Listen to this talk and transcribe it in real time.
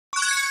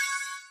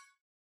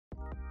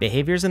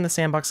Behaviors in the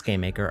Sandbox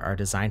Game Maker are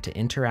designed to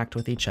interact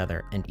with each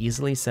other and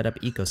easily set up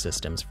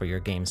ecosystems for your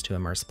games to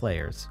immerse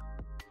players.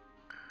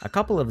 A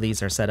couple of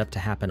these are set up to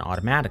happen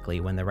automatically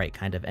when the right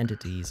kind of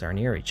entities are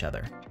near each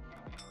other.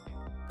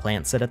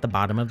 Plants sit at the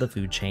bottom of the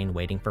food chain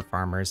waiting for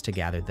farmers to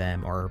gather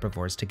them or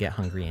herbivores to get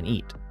hungry and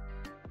eat.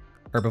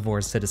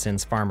 Herbivores,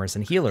 citizens, farmers,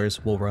 and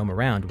healers will roam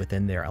around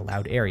within their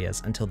allowed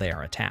areas until they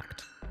are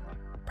attacked.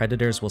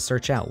 Predators will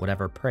search out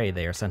whatever prey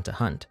they are sent to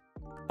hunt.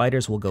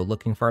 Fighters will go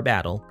looking for a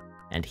battle,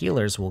 and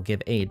healers will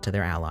give aid to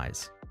their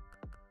allies.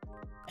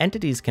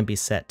 Entities can be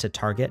set to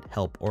target,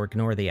 help, or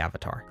ignore the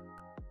avatar.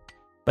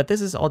 But this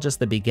is all just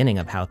the beginning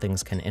of how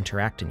things can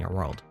interact in your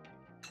world.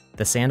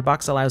 The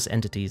sandbox allows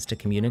entities to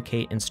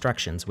communicate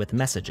instructions with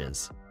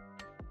messages.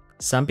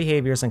 Some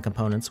behaviors and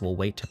components will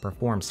wait to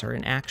perform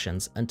certain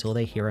actions until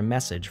they hear a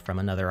message from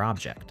another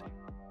object.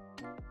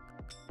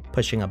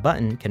 Pushing a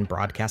button can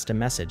broadcast a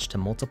message to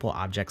multiple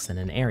objects in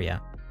an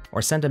area,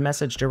 or send a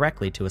message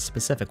directly to a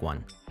specific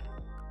one.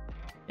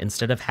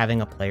 Instead of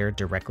having a player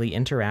directly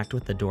interact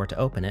with the door to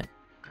open it,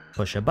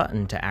 push a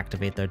button to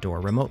activate the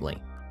door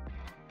remotely.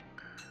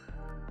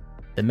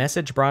 The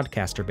message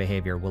broadcaster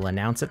behavior will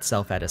announce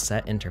itself at a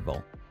set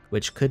interval,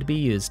 which could be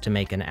used to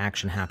make an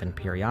action happen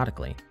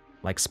periodically,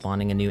 like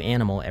spawning a new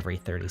animal every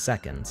 30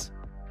 seconds.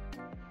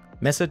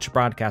 Message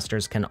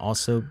broadcasters can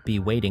also be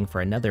waiting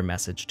for another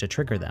message to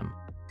trigger them,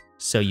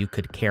 so you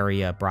could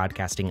carry a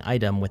broadcasting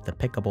item with the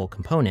pickable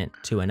component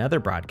to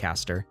another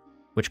broadcaster,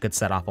 which could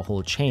set off a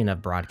whole chain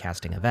of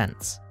broadcasting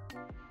events.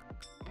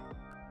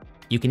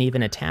 You can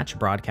even attach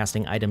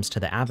broadcasting items to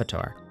the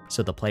avatar,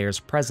 so the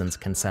player's presence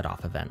can set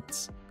off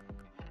events.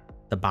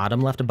 The bottom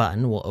left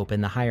button will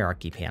open the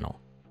hierarchy panel.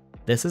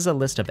 This is a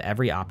list of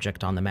every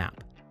object on the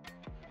map.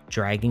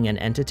 Dragging an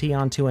entity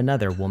onto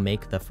another will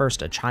make the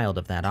first a child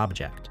of that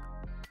object.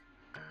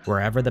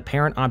 Wherever the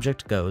parent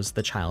object goes,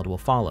 the child will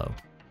follow.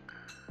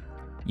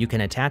 You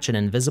can attach an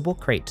invisible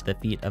crate to the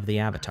feet of the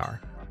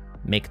avatar.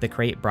 Make the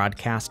crate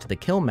broadcast the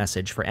kill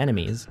message for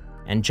enemies,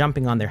 and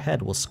jumping on their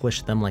head will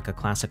squish them like a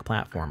classic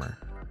platformer.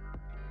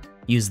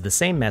 Use the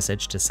same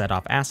message to set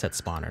off asset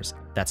spawners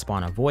that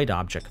spawn a void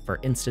object for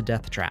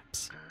insta-death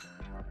traps.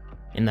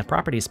 In the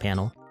Properties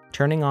panel,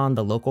 turning on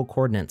the local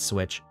coordinates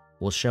switch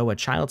will show a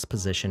child's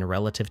position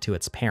relative to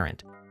its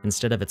parent,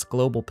 instead of its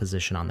global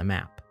position on the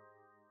map.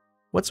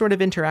 What sort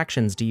of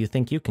interactions do you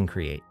think you can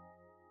create?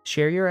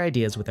 Share your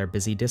ideas with our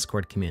busy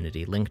Discord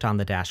community linked on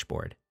the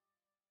dashboard.